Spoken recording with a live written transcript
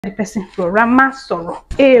The person Rama sorrow.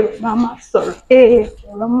 Rama sorrow.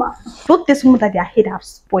 Rama. Don't this moment that their head have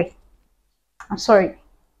spoiled. I'm sorry.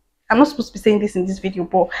 I'm not supposed to be saying this in this video,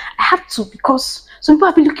 but I have to because some people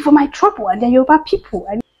have been looking for my trouble and they're Yoruba people.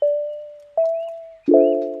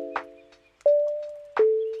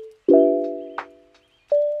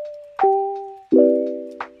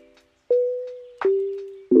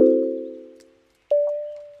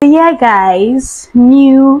 Yeah, guys,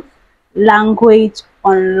 new language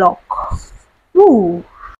unlock. Ooh.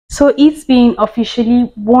 So it's been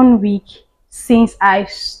officially 1 week since I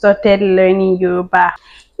started learning Yoruba.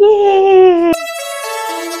 Yay!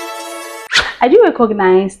 I do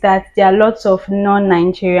recognize that there are lots of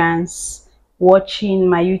non-Nigerians watching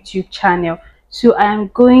my YouTube channel, so I am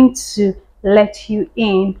going to let you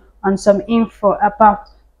in on some info about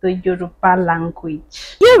the Yoruba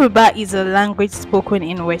language. Yoruba is a language spoken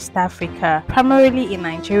in West Africa, primarily in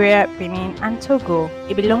Nigeria, Benin, and Togo.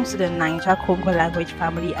 It belongs to the Niger-Congo language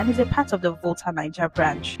family and is a part of the Volta Niger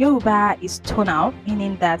branch. Yoruba is tonal,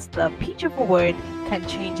 meaning that the pitch of a word can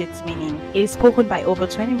change its meaning. It is spoken by over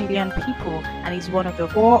 20 million people and is one of the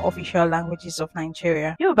 4 official languages of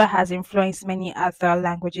Nigeria. Yoruba has influenced many other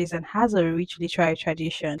languages and has a rich literary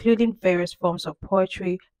tradition, including various forms of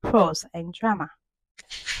poetry, prose, and drama.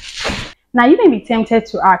 Now you may be tempted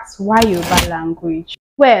to ask, why Yoruba language?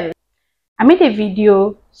 Well, I made a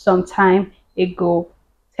video some time ago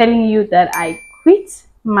telling you that I quit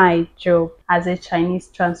my job as a Chinese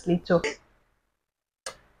translator.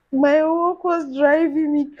 My work was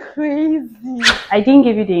driving me crazy. I didn't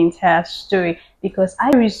give you the entire story because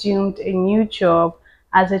I resumed a new job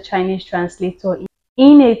as a Chinese translator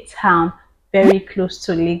in a town very close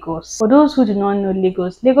to Lagos. For those who do not know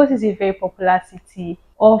Lagos, Lagos is a very popular city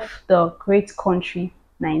of the great country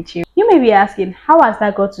Nigeria. You may be asking, how has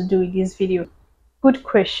that got to do with this video? Good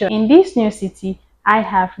question. In this new city, I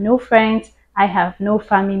have no friends, I have no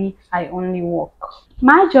family, I only work.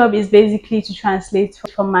 My job is basically to translate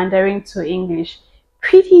from Mandarin to English.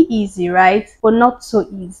 Pretty easy, right? But not so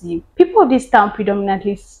easy. People of this town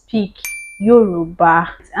predominantly speak Yoruba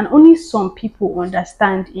and only some people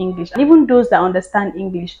understand English. And even those that understand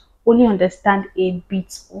English only understand a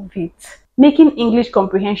bit of it, making English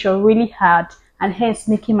comprehension really hard and hence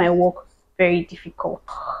making my work very difficult.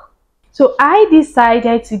 So I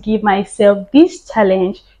decided to give myself this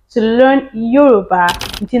challenge to learn Yoruba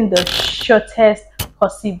within the shortest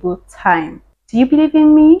possible time. Do you believe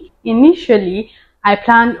in me? Initially, I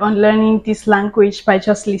planned on learning this language by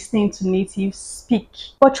just listening to natives speak.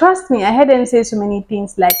 But trust me, I heard them say so many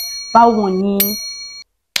things like Bawoni,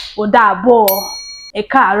 Odabo,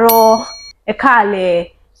 Ekaro,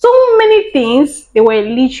 Ekale. So many things. They were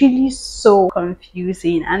literally so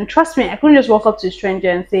confusing. And trust me, I couldn't just walk up to a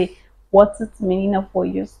stranger and say, what's the meaning of what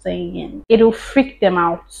you're saying? It'll freak them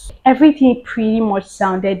out. Everything pretty much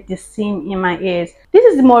sounded the same in my ears. This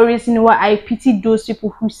is the more reason why I pity those people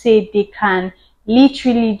who say they can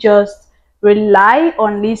literally just rely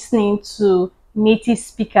on listening to native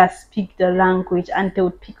speakers speak the language and they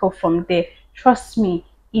would pick up from there. Trust me,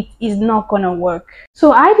 it is not gonna work.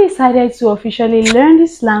 So I decided to officially learn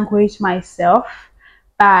this language myself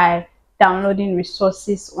by downloading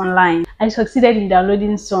resources online. I succeeded in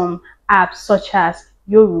downloading some apps such as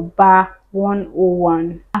Yoruba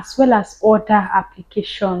 101 as well as other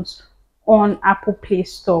applications on Apple Play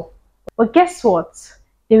Store. But guess what?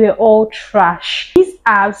 They were all trash. These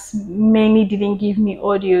apps mainly didn't give me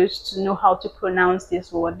audios to know how to pronounce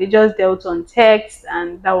this word. They just dealt on text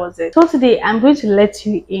and that was it. So today I'm going to let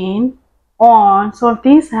you in on some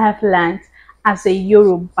things I have learned as a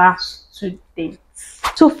Yoruba student.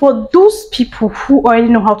 So for those people who already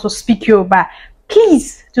know how to speak Yoruba,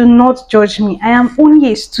 please do not judge me. I am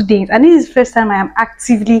only a student and this is the first time I am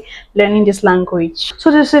actively learning this language. So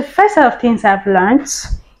there's the first set of things I've learned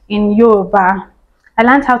in Yoruba. I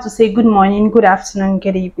learned how to say good morning, good afternoon,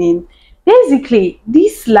 good evening. Basically,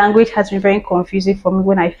 this language has been very confusing for me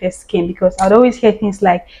when I first came because I'd always hear things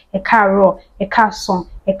like ekaro, ekason,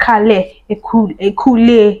 ekale,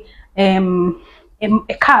 ekule,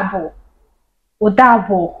 ekabo,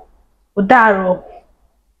 odabo, odaro,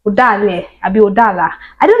 odale, abi odala.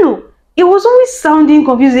 I don't know. It was always sounding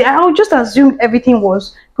confusing. I would just assume everything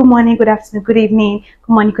was good morning, good afternoon, good evening,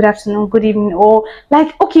 good morning, good afternoon, good evening, or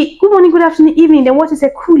like, okay, good morning, good afternoon, evening, then what is a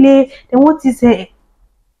kule, then what is a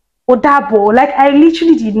odabo? Like, I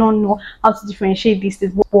literally did not know how to differentiate these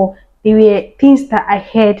things, but they were things that I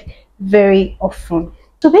heard very often.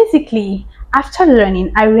 So basically, after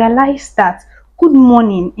learning, I realized that good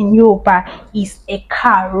morning in Yoruba is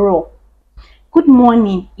ekaro. Good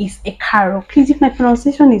morning is ekaro. Please, if my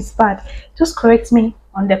pronunciation is bad, just correct me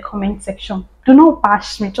on the comment section. Do not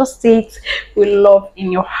bash me. Just say it with love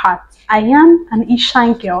in your heart. I am an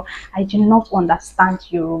Ishan girl. I do not understand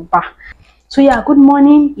Yoruba. So yeah, good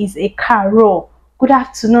morning is a karo. Good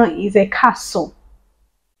afternoon is a kaso.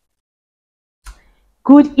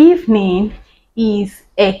 Good evening is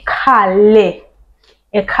a kale.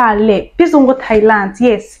 A kale. Please don't go Thailand.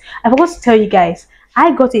 Yes, I forgot to tell you guys.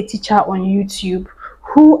 I got a teacher on YouTube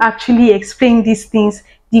who actually explained these things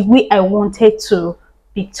the way I wanted to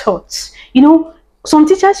be taught. You know, some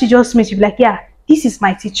teachers you just meet, you be like, yeah, this is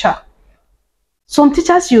my teacher. Some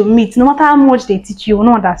teachers you meet, no matter how much they teach you, will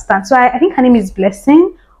not understand. So I think her name is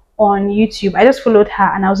Blessing on YouTube. I just followed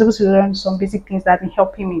her and I was able to learn some basic things that have been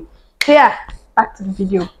helping me. So yeah, back to the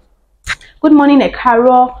video. Good morning,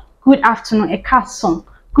 Ekaro. Good afternoon, Ekason.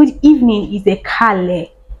 Good evening is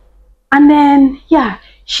Ekale. And then yeah,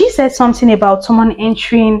 she said something about someone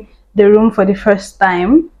entering the room for the first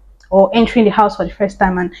time or entering the house for the first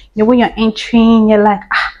time, and you know when you're entering, you're like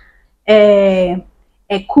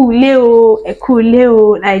ekuleo,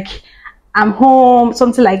 like I'm home,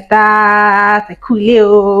 something like that.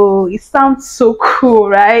 Ekuleo. It sounds so cool,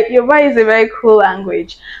 right? Yoruba is a very cool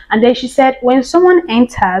language. And then she said when someone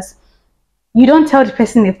enters, you don't tell the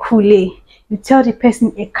person ekule, you tell the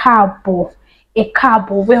person ekabo,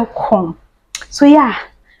 welcome. So yeah,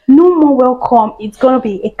 no more welcome, it's gonna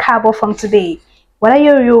be ekabo from today. Whether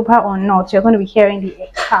you're Yoruba or not, you're going to be hearing the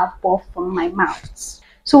ekabo from my mouth.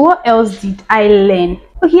 So what else did I learn?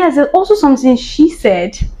 Okay, yes, there's also something she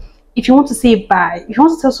said. If you want to say bye, if you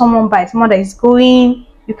want to tell someone bye, someone that is going,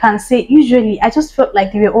 you can say, usually I just felt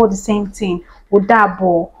like they were all the same thing.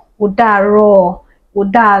 Odabo, odaro,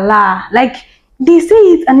 odala. Like they say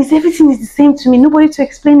it and it's everything is the same to me. Nobody to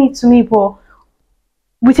explain it to me, but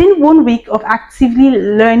within 1 week of actively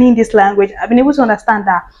learning this language, I've been able to understand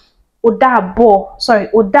that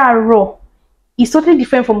odaro is totally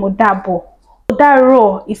different from odabo.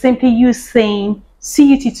 Odaro is simply you saying see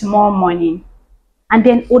you till tomorrow morning. And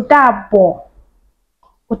then odabo,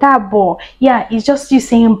 yeah, it's just you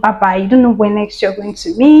saying bye bye. You don't know when next you're going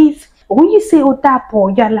to meet. But when you say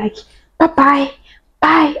odabo, you're like bye bye,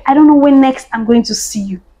 bye. I don't know when next I'm going to see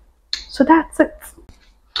you. So that's it.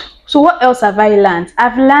 So what else have I learned?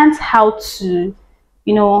 I've learned how to,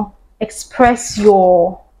 you know, express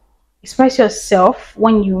yourself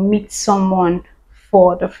when you meet someone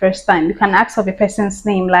for the first time. You can ask of a person's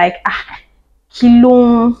name like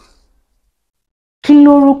Kilorukoe.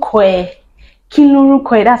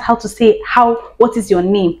 That's how to say what is your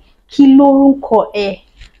name? Kilorukoe.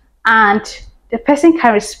 And the person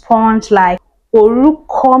can respond like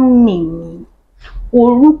Oruko Mini.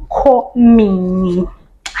 Oruko Mini.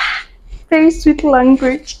 Very sweet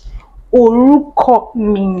language. Oruko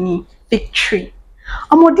Mini. Victory.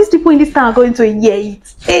 These people in this town are going to hear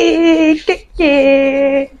it.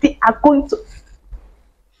 They are going to.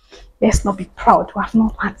 Let's not be proud. We have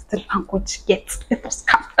not learned the language yet. Let us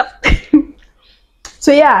calm down.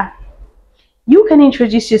 So yeah, you can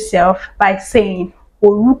introduce yourself by saying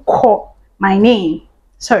Oruko, my name.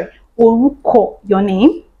 Sorry, Oruko, your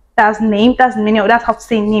name. That's name. That's the meaning. That's how to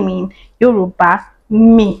say name in Yoruba.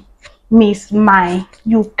 Me is my.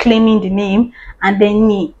 You claiming the name, and then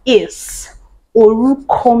me is.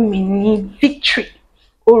 Oruko mini victory.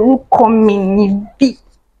 Oruko mini v.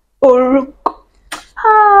 Oruko.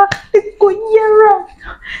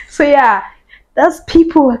 So yeah, those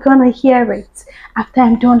people are gonna hear it after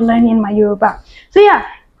I'm done learning my Yoruba. So yeah,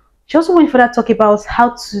 she also went for that talk about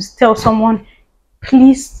how to tell someone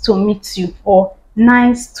pleased to meet you or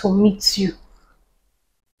nice to meet you.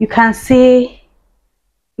 You can say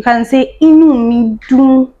inu mi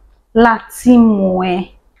dun láti mọ̀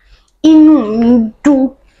ẹ́. Inu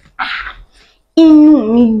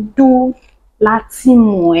mi dùn láti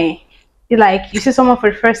mọ̀ ẹ́. Like you see someone for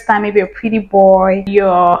the first time, maybe a pretty boy,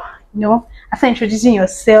 after introducing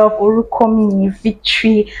yourself, Oruko Mini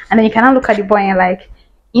Victory, and then you cannot look at the boy and like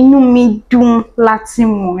Inu mi dùn láti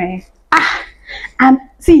mọ̀ ẹ́. And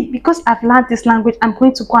see, because I've learned this language, I'm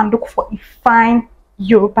going to go and look for a fine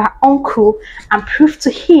Yoruba uncle and prove to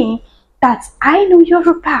him that I know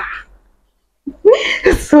Yoruba.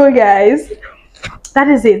 So guys, that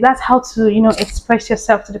is it. That's how to express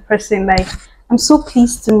yourself to the person. Like, I'm so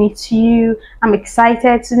pleased to meet you, I'm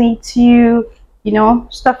excited to meet you,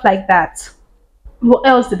 stuff like that. What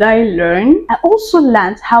else did I learn? I also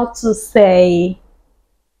learned how to say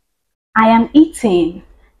I am eating.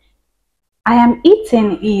 I am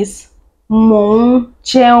eating is mon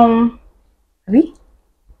jeun.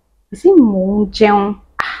 Is it mon jeun?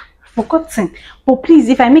 Forgotten. But please,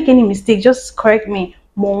 if I make any mistake, just correct me.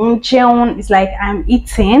 Mon jeun is like I'm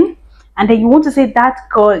eating, and then you want to say that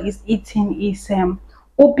girl is eating is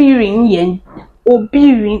Obirin yen,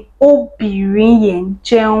 obirin yen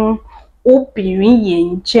jeun, obirin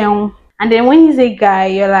yen jeun. And then when he's a guy,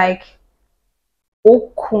 you're like,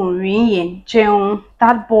 okunrin yen jeun.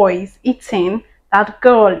 That boy is eating, that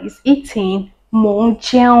girl is eating, mon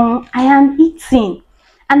jeun, I am eating.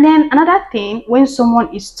 And then another thing, when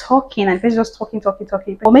someone is talking and the person is just talking,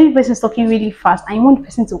 or maybe the person is talking really fast and you want the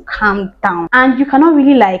person to calm down and you cannot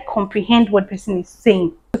really like comprehend what the person is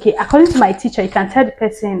saying. Okay, according to my teacher, you can tell the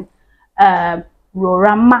person,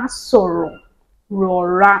 Rora masoro,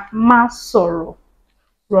 Rora masoro,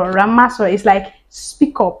 Rora masoro. It's like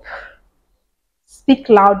speak up, speak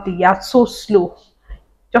loudly, you're so slow.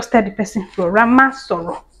 Just tell the person, Rora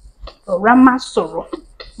masoro, Rora masoro,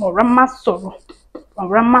 Rora masoro.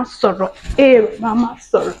 Rama soro, Rama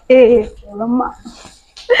soro, Rama.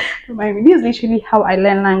 This is literally how I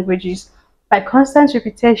learn languages, by constant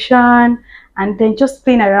repetition and then just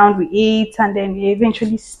playing around with it, and then it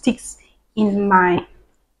eventually sticks in my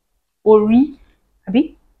ori,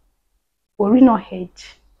 ori not head,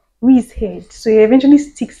 is head, so it eventually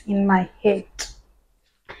sticks in my head.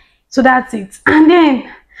 So that's it. And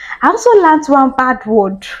then I also learned one bad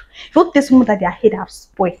word. If you tell someone that their head have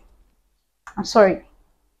spoiled, I'm sorry,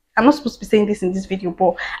 I'm not supposed to be saying this in this video,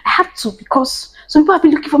 but I have to, because some people have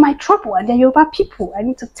been looking for my trouble and they're Yoruba people. I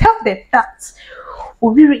need to tell them that.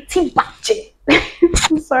 I'm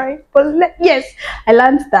sorry, but yes, I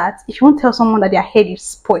learned that if you want to tell someone that their head is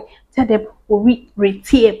spoiled, tell them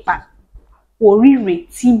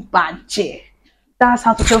that's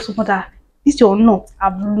how to tell someone that this your nut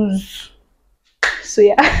have loose. So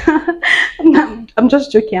yeah, I'm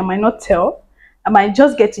just joking. I might not tell. I might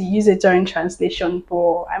just get to use it during translation,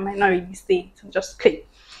 but I might not really say it. Just click.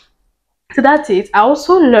 So that's it. I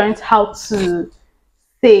also learned how to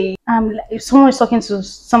say, if someone is talking to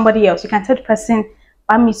somebody else, you can tell the person,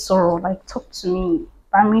 Bami Soro, like talk to me,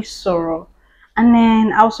 Bami Soro. And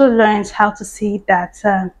then I also learned how to say that,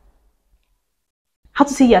 how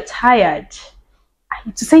to say you're tired.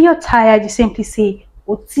 To say you're tired, you simply say,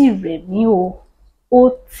 Oti remi o,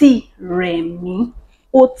 Oti remi.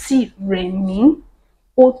 Oti remi,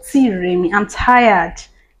 Oti remi. I'm tired,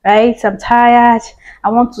 right? I'm tired. I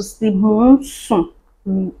want to sleep. Monsoon,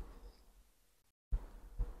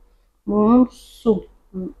 monsoon,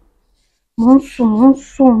 monsoon,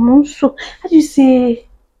 monsoon, monsoon. How do you say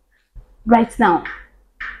right now?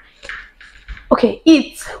 Okay,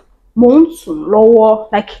 it's monsoon lower.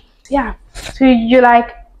 Like yeah. So you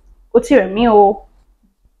like Oti remi o,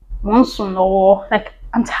 monsoon lower. Like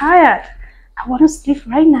I'm tired. I want to sleep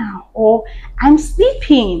right now, or I'm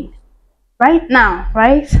sleeping right now,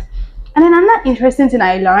 right? And then another interesting thing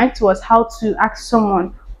I learned was how to ask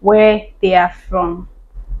someone where they are from.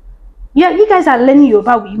 Yeah, you guys are learning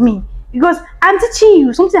Yoruba with me because I'm teaching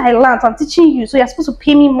you something I learned. I'm teaching you, so you're supposed to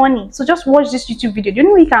pay me money. So just watch this YouTube video. The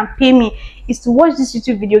only way you can pay me is to watch this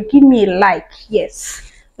YouTube video. Give me a like,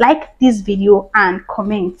 yes, like this video and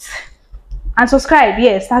comment. And subscribe,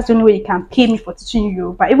 yes, that's the only way you can pay me for teaching you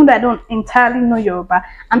Yoruba. Even though I don't entirely know Yoruba,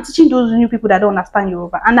 I'm teaching those new people that don't understand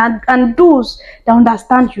Yoruba, and those that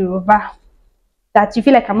understand Yoruba, that you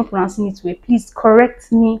feel like I'm not pronouncing it well, please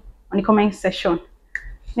correct me on the comment section.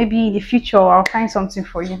 Maybe in the future I'll find something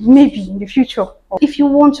for you. Maybe in the future. If you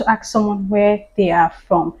want to ask someone where they are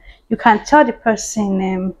from, you can tell the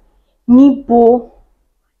person, Nibo.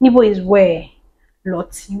 Nibo is where.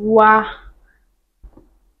 Lotiwa.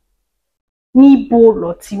 Nibo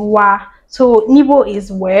Lotiwa. So Nibo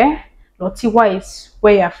is where, Lotiwa is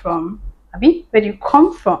where you're from. Abi, where do you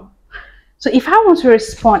come from? So if I want to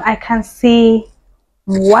respond, I can say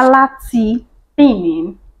Mwalati,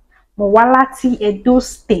 meaning Mwalati Edo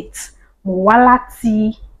State.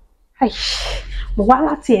 Mwalati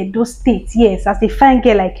Edo State. Yes, as a fine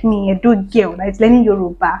girl like me, Edo girl that is learning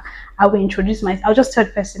Yoruba, I will introduce myself. I'll just tell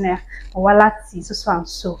the person there, Mwalati, so and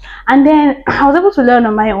so. And then I was able to learn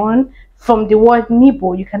on my own. From the word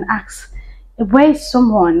Nibo, you can ask, where is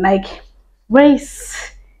someone? Like, where is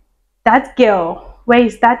that girl? Where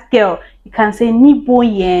is that girl? You can say Nibo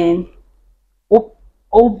yen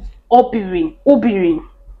obirin.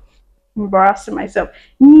 Embarrassing myself.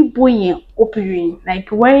 Nibo yen obirin. Like,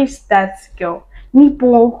 where is that girl?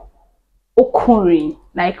 Nibo okurin.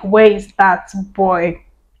 Like, where is that boy?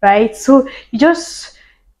 Right? So you just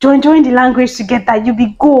join the language together. You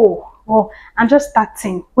be go. Oh, I'm just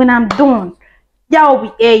starting. When I'm done, y'all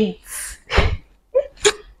be 8.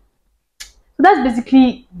 So that's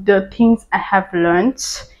basically the things I have learned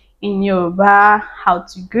in Yoruba: how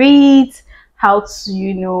to greet, how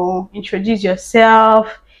to introduce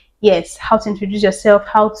yourself. Yes, how to introduce yourself,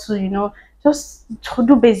 how to just to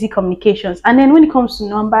do basic communications. And then when it comes to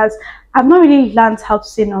numbers, I've not really learned how to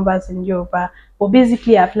say numbers in Yoruba, but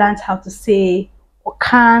basically I've learned how to say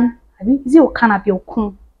okan. Is it okan or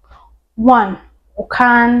okun? One,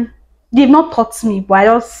 okan. They've not taught me, but I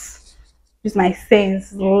just use my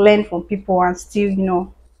sense, learn from people, and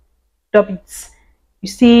still, dub it. You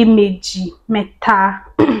say meji, meta,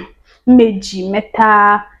 meji,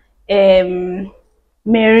 meta, merin,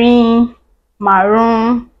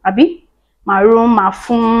 maroon, maroon,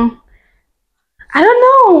 mafun. I don't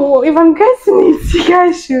know if I'm guessing it. You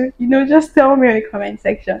guys should, just tell me in the comment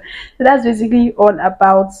section. So that's basically all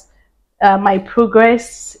about my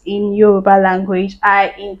progress in Yoruba language. I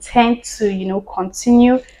intend to,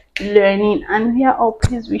 continue learning, and yeah, oh,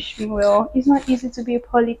 please wish me well. It's not easy to be a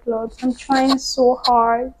polyglot. I'm trying so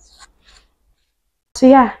hard. So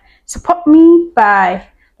yeah, support me by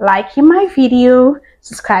liking my video,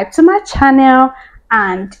 subscribe to my channel,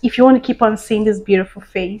 and if you want to keep on seeing this beautiful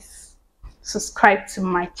face, subscribe to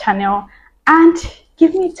my channel and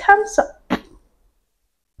give me a thumbs up.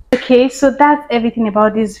 Okay, so that's everything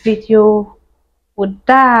about this video.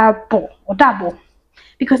 Odabo.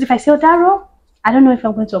 Because if I say Odaro, I don't know if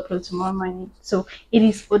I'm going to upload tomorrow morning. So it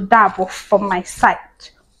is Odabo from my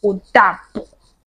site. Odabo.